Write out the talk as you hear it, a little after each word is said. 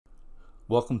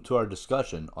Welcome to our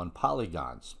discussion on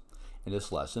polygons. In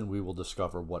this lesson, we will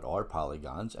discover what are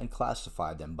polygons and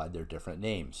classify them by their different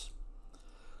names.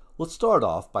 Let's start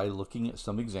off by looking at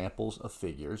some examples of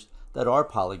figures that are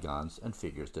polygons and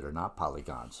figures that are not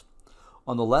polygons.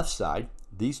 On the left side,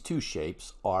 these two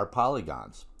shapes are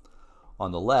polygons.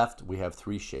 On the left, we have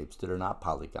three shapes that are not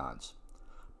polygons.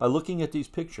 By looking at these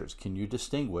pictures, can you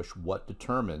distinguish what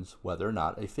determines whether or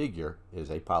not a figure is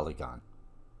a polygon?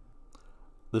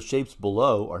 The shapes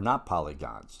below are not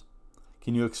polygons.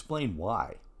 Can you explain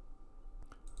why?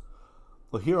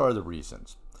 Well, here are the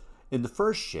reasons. In the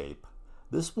first shape,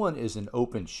 this one is an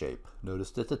open shape.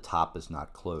 Notice that the top is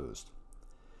not closed.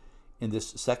 In this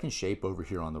second shape over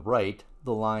here on the right,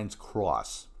 the lines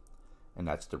cross, and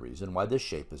that's the reason why this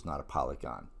shape is not a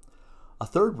polygon. A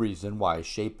third reason why a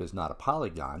shape is not a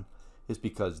polygon is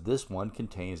because this one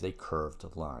contains a curved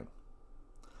line.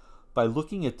 By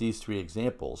looking at these three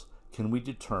examples, can we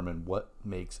determine what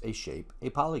makes a shape a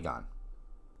polygon?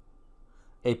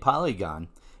 A polygon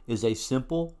is a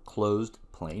simple, closed,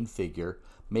 plane figure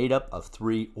made up of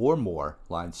three or more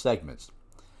line segments.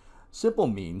 Simple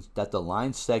means that the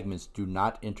line segments do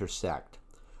not intersect.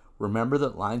 Remember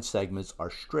that line segments are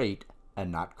straight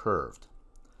and not curved.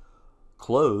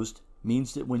 Closed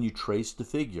means that when you trace the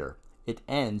figure, it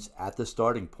ends at the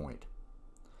starting point.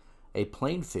 A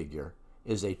plane figure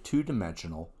is a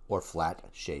two-dimensional or flat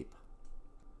shape.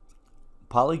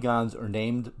 Polygons are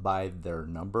named by their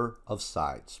number of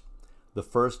sides. The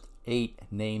first 8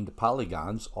 named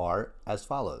polygons are as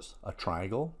follows: a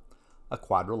triangle, a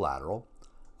quadrilateral,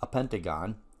 a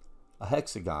pentagon, a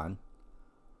hexagon,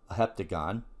 a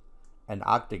heptagon, an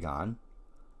octagon,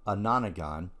 a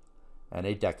nonagon, and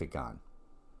a decagon.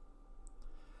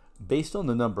 Based on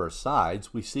the number of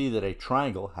sides, we see that a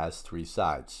triangle has 3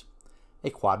 sides. A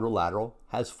quadrilateral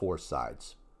has 4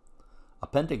 sides. A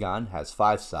pentagon has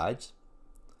 5 sides.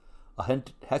 A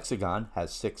hexagon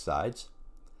has 6 sides.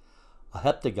 A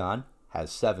heptagon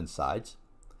has 7 sides.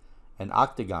 An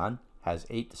octagon has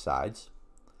 8 sides.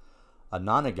 A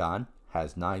nonagon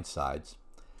has 9 sides.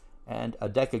 And a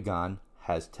decagon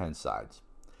has 10 sides.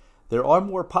 There are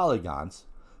more polygons,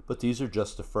 but these are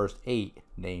just the first 8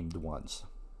 named ones.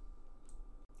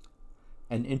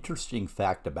 An interesting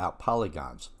fact about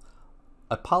polygons: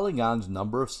 a polygon's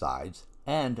number of sides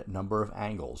and number of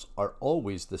angles are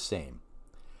always the same.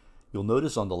 You'll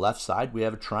notice on the left side we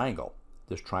have a triangle.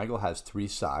 This triangle has 3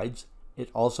 sides. It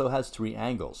also has 3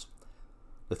 angles.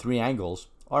 The 3 angles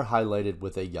are highlighted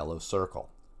with a yellow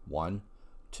circle: 1,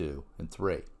 2, and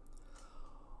 3.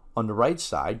 On the right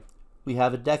side, we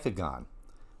have a decagon.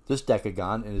 This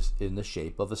decagon is in the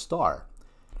shape of a star.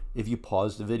 If you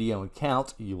pause the video and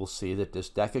count, you will see that this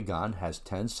decagon has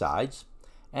 10 sides,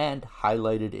 and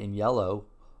highlighted in yellow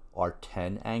are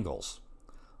 10 angles.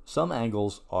 Some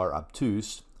angles are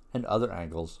obtuse and other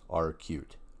angles are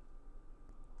acute.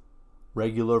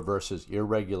 Regular versus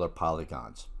irregular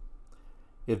polygons.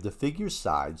 If the figure's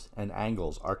sides and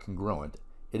angles are congruent,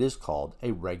 it is called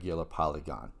a regular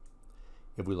polygon.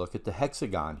 If we look at the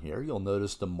hexagon here, you'll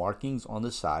notice the markings on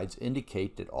the sides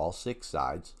indicate that all 6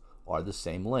 sides are the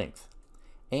same length,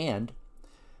 and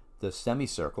the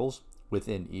semicircles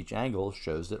within each angle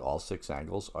shows that all 6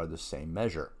 angles are the same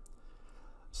measure.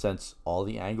 Since all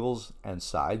the angles and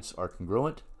sides are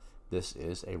congruent, this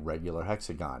is a regular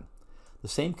hexagon. The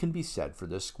same can be said for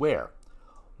this square.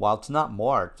 While it's not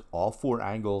marked, all 4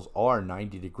 angles are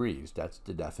 90 degrees. That's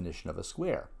the definition of a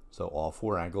square. So all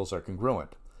 4 angles are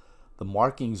congruent. The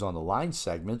markings on the line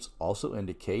segments also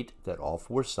indicate that all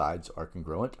 4 sides are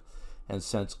congruent, and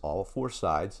since all 4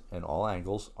 sides and all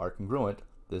angles are congruent,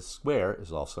 this square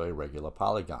is also a regular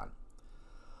polygon.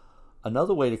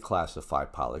 Another way to classify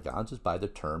polygons is by the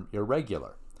term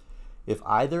irregular. If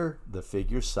either the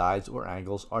figure's sides or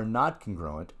angles are not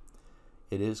congruent,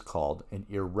 it is called an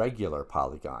irregular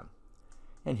polygon.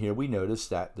 And here we notice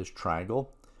that this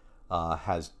triangle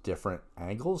has different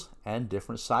angles and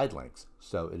different side lengths,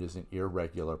 so it is an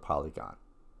irregular polygon.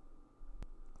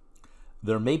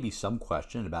 There may be some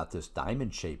question about this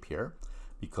diamond shape here,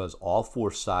 because all 4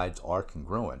 sides are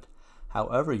congruent.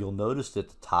 However, you'll notice that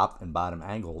the top and bottom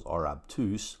angles are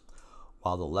obtuse,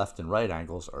 while the left and right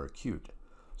angles are acute.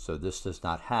 So this does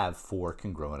not have 4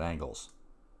 congruent angles.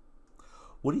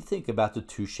 What do you think about the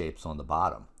 2 shapes on the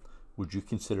bottom? Would you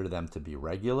consider them to be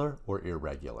regular or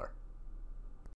irregular?